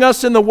surrounding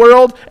us in the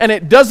world, and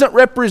it doesn't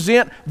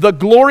represent the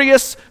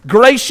glorious,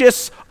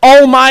 gracious,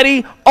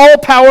 almighty,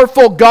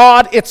 all-powerful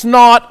God, it's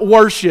not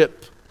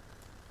worship.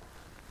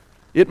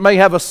 It may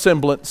have a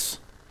semblance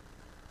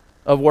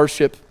of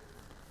worship,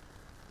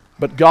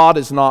 but God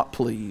is not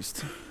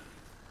pleased.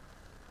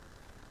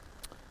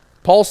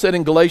 Paul said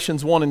in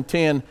Galatians 1 and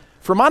 10,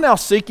 "For am I now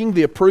seeking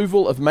the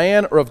approval of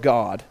man or of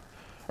God?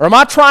 Or am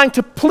I trying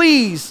to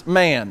please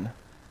man?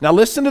 Now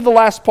listen to the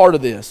last part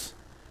of this.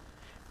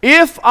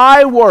 If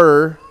I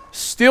were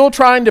still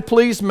trying to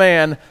please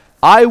man,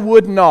 I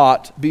would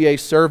not be a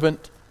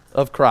servant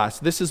of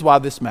Christ. This is why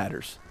this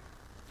matters.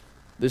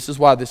 This is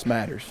why this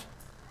matters.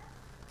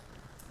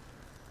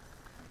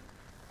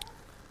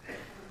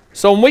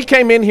 So when we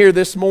came in here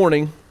this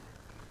morning,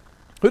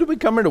 who did we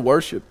come here to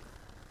worship?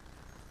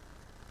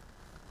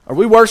 Are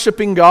we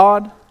worshiping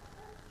God?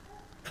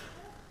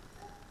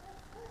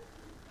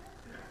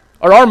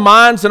 Are our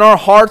minds and our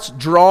hearts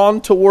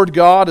drawn toward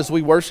God as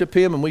we worship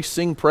Him and we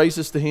sing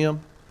praises to Him?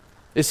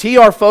 Is He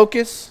our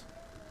focus?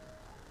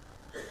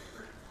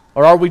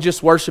 Or are we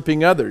just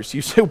worshiping others?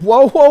 You say,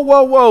 whoa, whoa,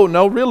 whoa, whoa.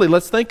 No, really,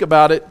 let's think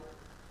about it.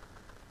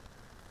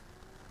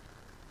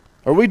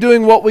 Are we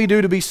doing what we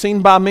do to be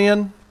seen by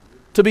men?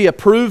 To be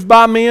approved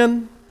by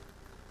men?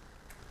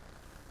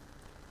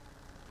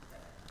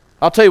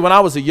 I'll tell you, when I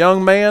was a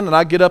young man and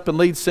I'd get up and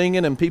lead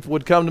singing and people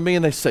would come to me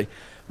and they say,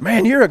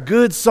 man, you're a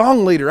good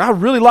song leader. I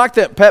really like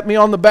that. Pat me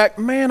on the back.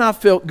 Man, I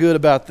felt good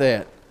about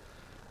that.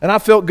 And I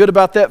felt good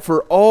about that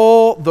for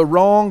all the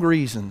wrong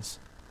reasons.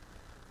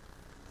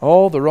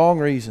 All the wrong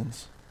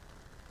reasons.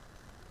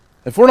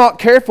 If we're not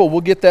careful, we'll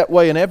get that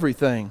way in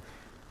everything.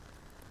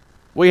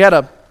 We had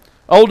an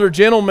older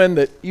gentleman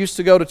that used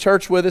to go to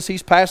church with us.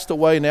 He's passed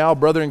away now, a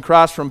brother in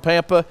Christ from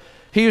Pampa.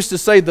 He used to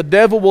say the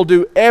devil will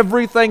do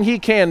everything he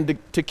can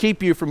to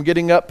keep you from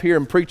getting up here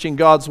and preaching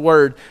God's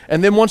word.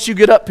 And then once you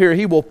get up here,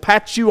 he will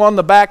pat you on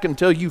the back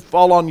until you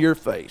fall on your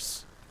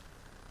face.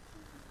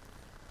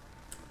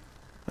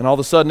 And all of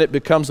a sudden it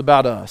becomes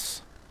about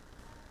us.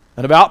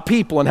 And about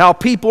people and how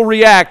people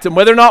react and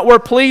whether or not we're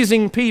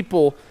pleasing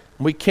people.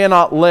 We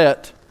cannot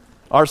let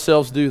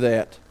ourselves do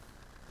that.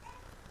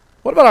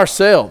 What about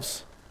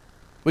ourselves?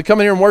 We come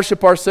in here and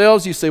worship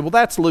ourselves. You say, well,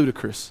 that's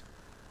ludicrous.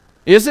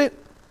 Is it?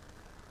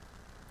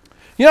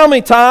 You know how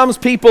many times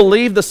people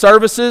leave the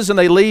services and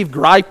they leave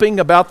griping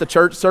about the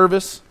church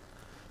service?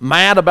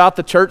 Mad about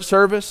the church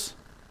service?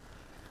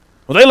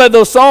 Well, they led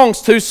those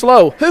songs too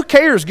slow. Who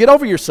cares? Get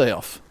over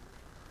yourself.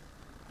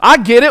 I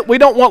get it. We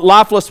don't want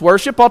lifeless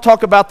worship. I'll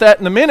talk about that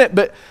in a minute.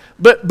 But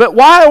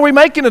why are we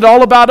making it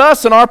all about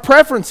us and our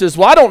preferences?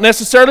 Well, I don't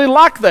necessarily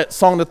like that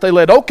song that they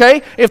led.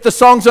 Okay, if the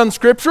song's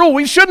unscriptural,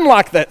 we shouldn't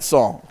like that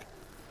song.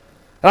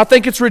 And I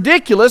think it's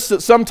ridiculous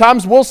that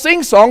sometimes we'll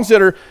sing songs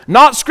that are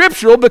not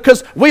scriptural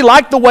because we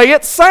like the way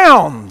it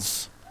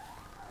sounds.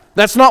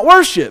 That's not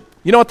worship.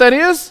 You know what that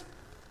is?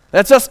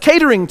 That's us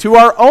catering to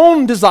our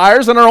own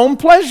desires and our own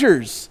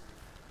pleasures.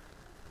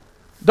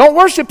 Don't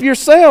worship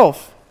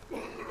yourself.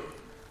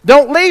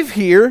 Don't leave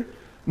here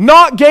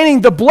not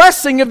gaining the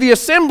blessing of the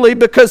assembly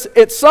because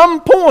at some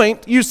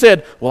point you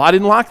said, well, I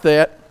didn't like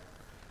that.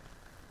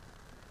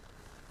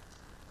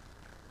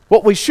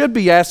 What we should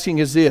be asking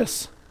is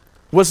this.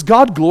 Was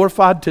God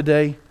glorified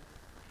today?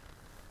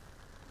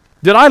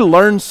 Did I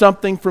learn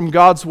something from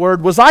God's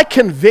word? Was I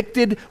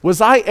convicted? Was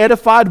I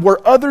edified?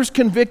 Were others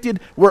convicted?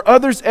 Were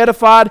others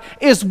edified?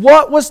 Is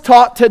what was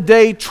taught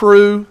today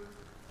true?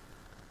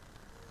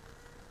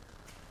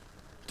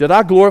 Did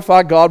I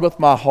glorify God with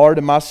my heart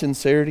and my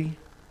sincerity?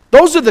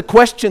 Those are the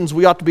questions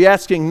we ought to be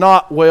asking,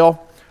 not,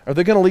 well, are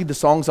they going to lead the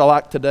songs I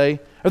like today?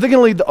 Are they going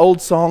to lead the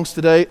old songs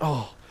today?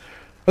 Oh,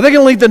 are they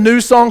going to lead the new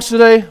songs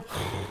today?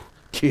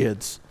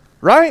 Kids,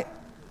 right?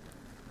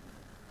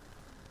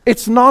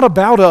 It's not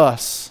about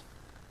us.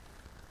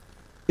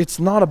 It's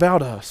not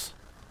about us.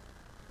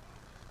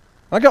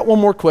 I got one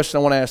more question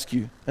I want to ask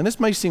you, and this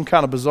may seem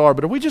kind of bizarre,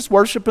 but are we just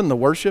worshiping the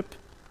worship?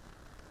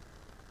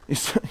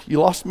 You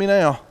lost me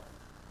now.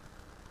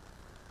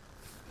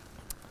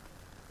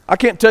 I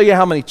can't tell you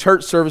how many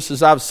church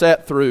services I've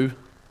sat through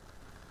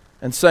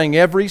and sang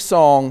every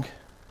song,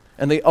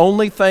 and the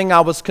only thing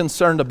I was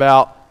concerned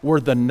about were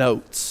the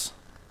notes.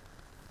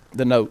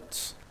 The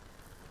notes.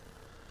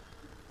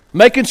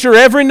 Making sure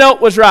every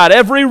note was right,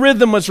 every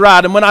rhythm was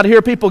right, and when I'd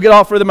hear people get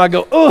off rhythm, I'd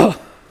go, ugh.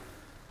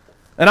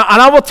 And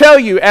I will tell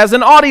you, as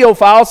an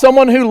audiophile,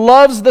 someone who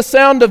loves the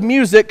sound of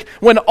music,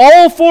 when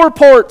all four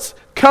parts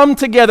come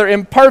together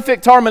in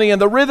perfect harmony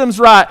and the rhythm's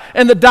right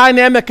and the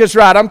dynamic is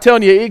right, I'm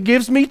telling you, it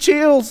gives me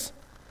chills.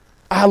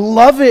 I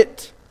love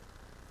it.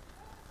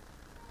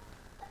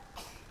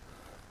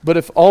 But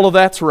if all of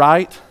that's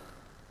right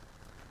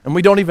and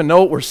we don't even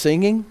know what we're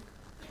singing,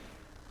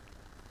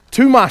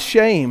 to my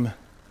shame,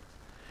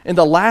 in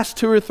the last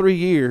 2 or 3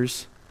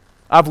 years,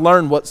 I've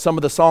learned what some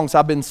of the songs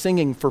I've been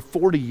singing for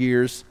 40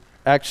 years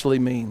actually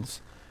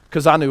means.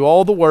 Because I knew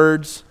all the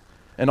words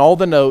and all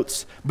the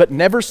notes, but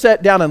never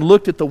sat down and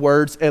looked at the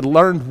words and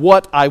learned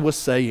what I was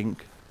saying.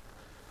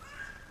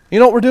 You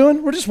know what we're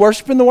doing? We're just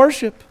worshiping the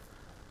worship.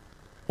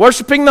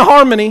 Worshiping the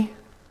harmony.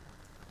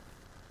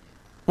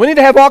 We need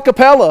to have a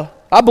cappella.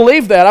 I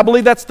believe that. I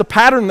believe that's the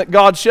pattern that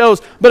God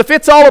shows. But if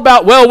it's all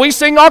about, well, we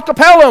sing a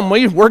cappella and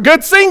we're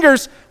good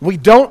singers, we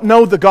don't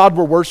know the God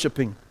we're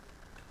worshiping.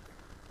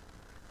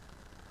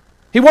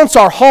 He wants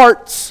our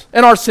hearts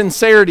and our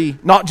sincerity,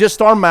 not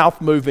just our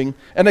mouth moving.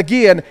 And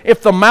again,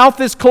 if the mouth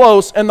is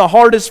close and the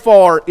heart is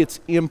far,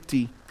 it's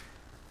empty.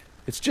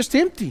 It's just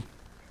empty.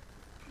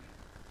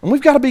 And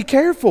we've got to be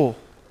careful.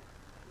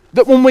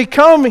 That when we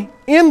come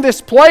in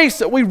this place,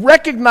 that we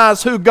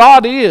recognize who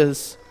God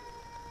is.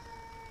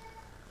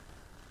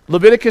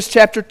 Leviticus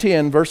chapter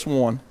 10, verse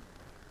 1.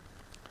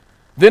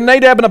 Then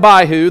Nadab and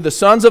Abihu, the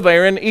sons of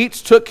Aaron,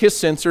 each took his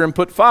censer and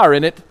put fire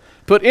in it,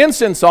 put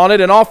incense on it,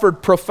 and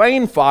offered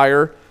profane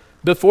fire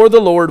before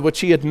the Lord, which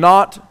he had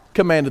not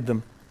commanded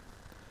them.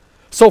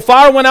 So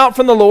fire went out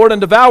from the Lord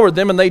and devoured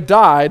them, and they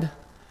died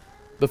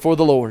before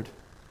the Lord.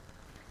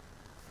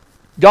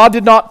 God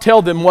did not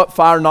tell them what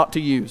fire not to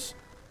use.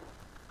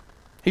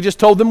 He just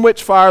told them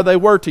which fire they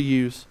were to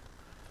use.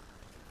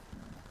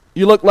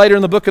 You look later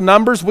in the book of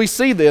Numbers, we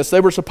see this. They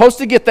were supposed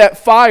to get that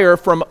fire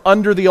from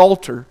under the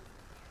altar.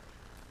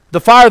 The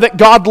fire that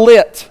God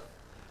lit.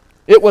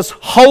 It was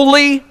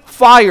holy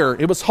fire.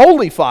 It was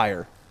holy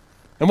fire.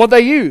 And what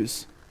they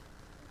use?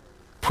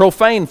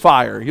 Profane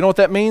fire. You know what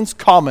that means?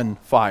 Common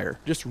fire.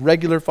 Just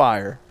regular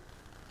fire.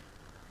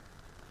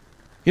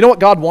 You know what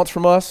God wants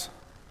from us?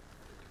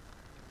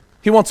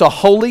 He wants a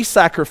holy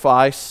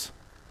sacrifice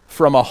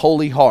from a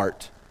holy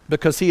heart,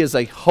 because He is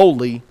a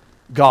holy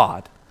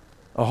God.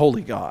 A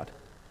holy God.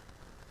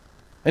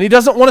 And He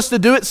doesn't want us to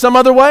do it some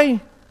other way.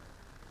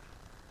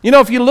 You know,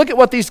 if you look at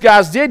what these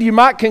guys did, you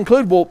might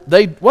conclude, well,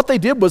 what they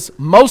did was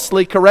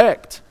mostly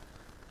correct.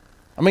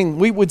 I mean,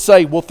 we would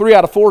say, well, 3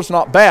 out of 4 is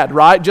not bad,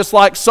 right? Just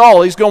like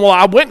Saul, he's going, well,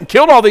 I went and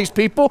killed all these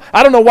people.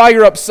 I don't know why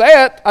you're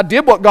upset. I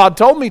did what God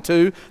told me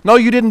to. No,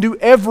 you didn't do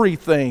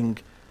everything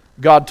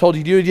God told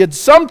you to do. You did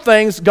some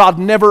things God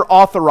never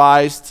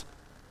authorized.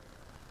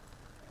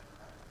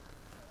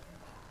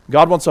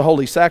 God wants a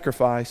holy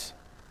sacrifice.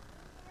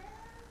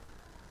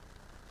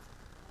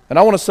 And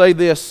I want to say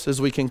this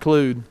as we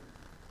conclude.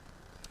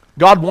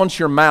 God wants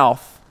your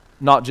mouth,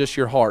 not just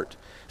your heart.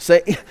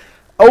 Say,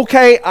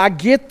 okay, I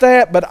get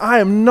that, but I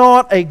am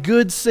not a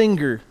good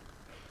singer.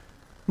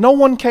 No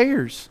one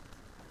cares.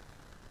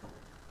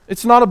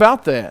 It's not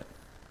about that.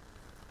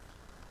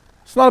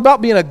 It's not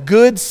about being a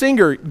good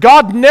singer.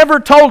 God never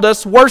told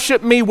us,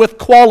 worship me with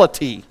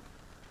quality.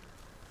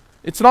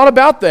 It's not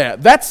about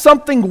that. That's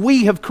something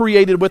we have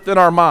created within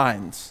our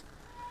minds.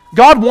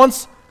 God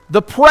wants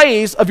the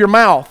praise of your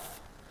mouth.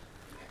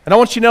 And I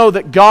want you to know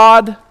that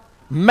God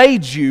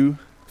made you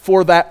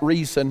for that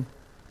reason.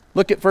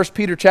 Look at 1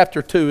 Peter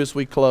chapter 2 as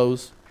we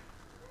close.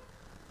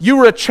 You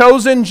were a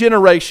chosen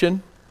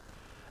generation,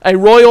 a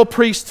royal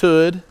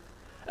priesthood,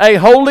 a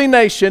holy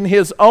nation,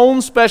 His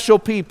own special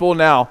people.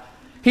 Now,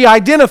 He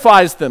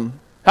identifies them.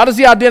 How does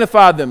He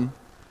identify them?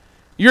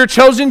 You're a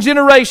chosen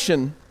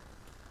generation.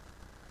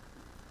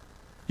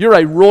 You're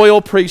a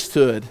royal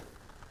priesthood.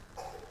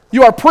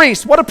 You are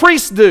priests. What do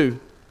priests do?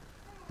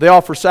 They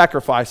offer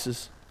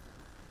sacrifices.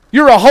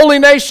 You're a holy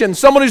nation,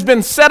 someone who's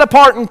been set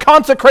apart and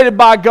consecrated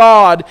by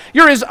God.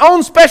 You're His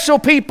own special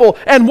people.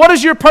 And what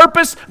is your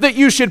purpose? That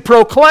you should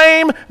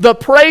proclaim the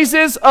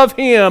praises of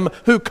Him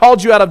who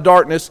called you out of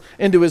darkness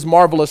into His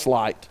marvelous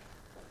light.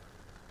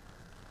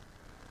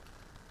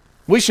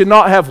 We should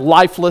not have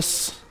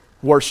lifeless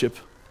worship.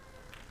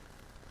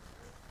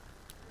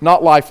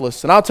 Not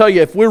lifeless. And I'll tell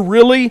you, if we're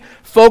really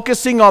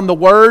focusing on the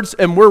words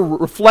and we're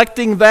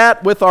reflecting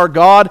that with our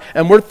God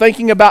and we're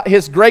thinking about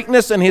His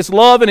greatness and His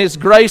love and His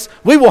grace,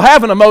 we will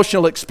have an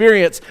emotional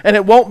experience, and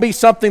it won't be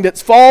something that's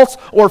false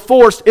or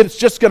forced. It's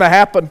just going to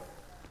happen.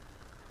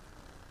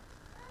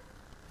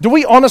 Do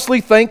we honestly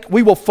think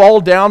we will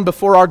fall down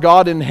before our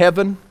God in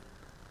heaven?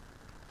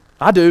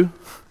 I do.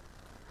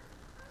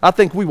 I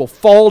think we will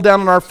fall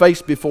down on our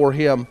face before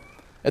Him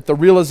at the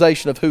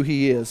realization of who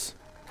He is.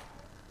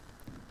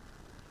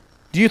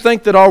 Do you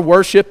think that our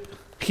worship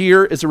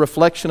here is a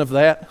reflection of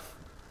that?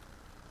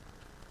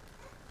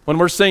 When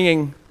we're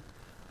singing,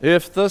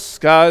 if the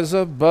skies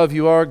above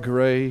you are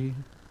gray,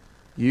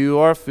 you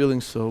are feeling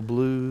so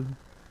blue.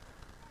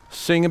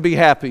 Sing and be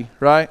happy,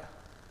 right?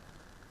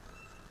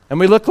 And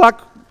we look like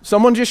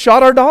someone just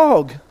shot our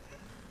dog.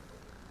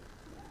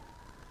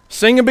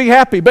 Sing and be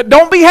happy, but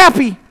don't be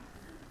happy.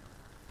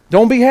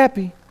 Don't be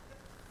happy.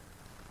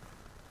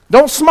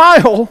 Don't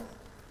smile.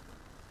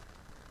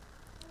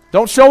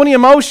 Don't show any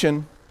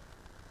emotion.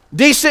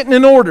 Decent and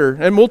in order.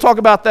 And we'll talk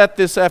about that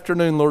this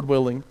afternoon, Lord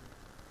willing.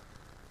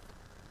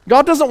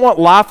 God doesn't want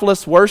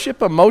lifeless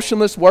worship,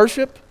 emotionless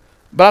worship.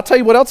 But I'll tell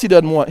you what else He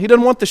doesn't want. He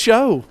doesn't want the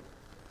show.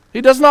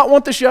 He does not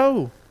want the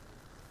show.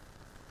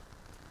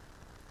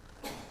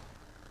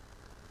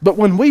 But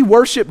when we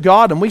worship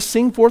God and we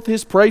sing forth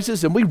His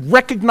praises and we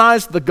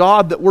recognize the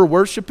God that we're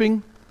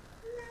worshiping,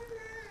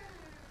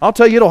 I'll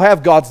tell you, it'll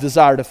have God's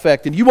desired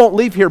effect. And you won't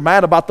leave here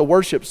mad about the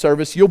worship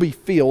service. You'll be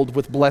filled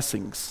with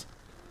blessings.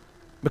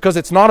 Because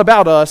it's not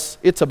about us,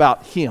 it's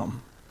about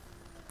Him.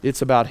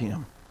 It's about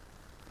Him.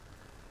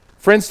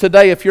 Friends,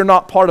 today, if you're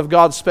not part of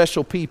God's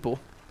special people,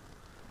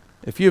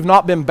 if you've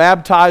not been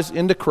baptized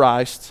into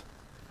Christ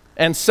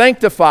and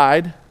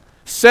sanctified,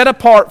 set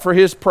apart for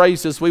His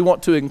praises, we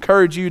want to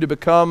encourage you to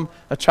become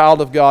a child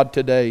of God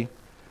today.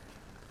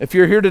 If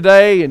you're here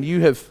today and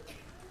you have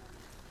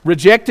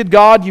rejected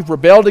God, you've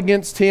rebelled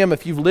against Him,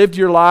 if you've lived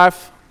your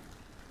life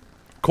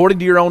according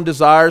to your own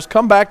desires,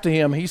 come back to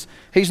Him. He's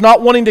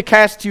not wanting to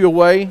cast you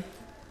away.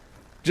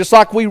 Just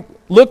like we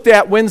looked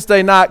at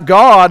Wednesday night,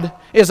 God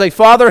is a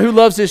father who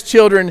loves his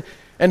children,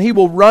 and he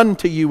will run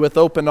to you with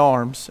open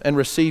arms and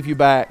receive you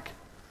back.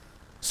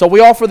 So we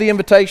offer the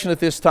invitation at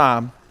this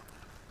time.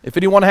 If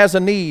anyone has a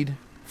need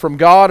from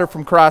God or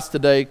from Christ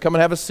today, come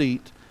and have a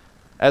seat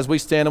as we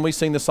stand and we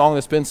sing the song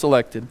that's been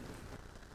selected.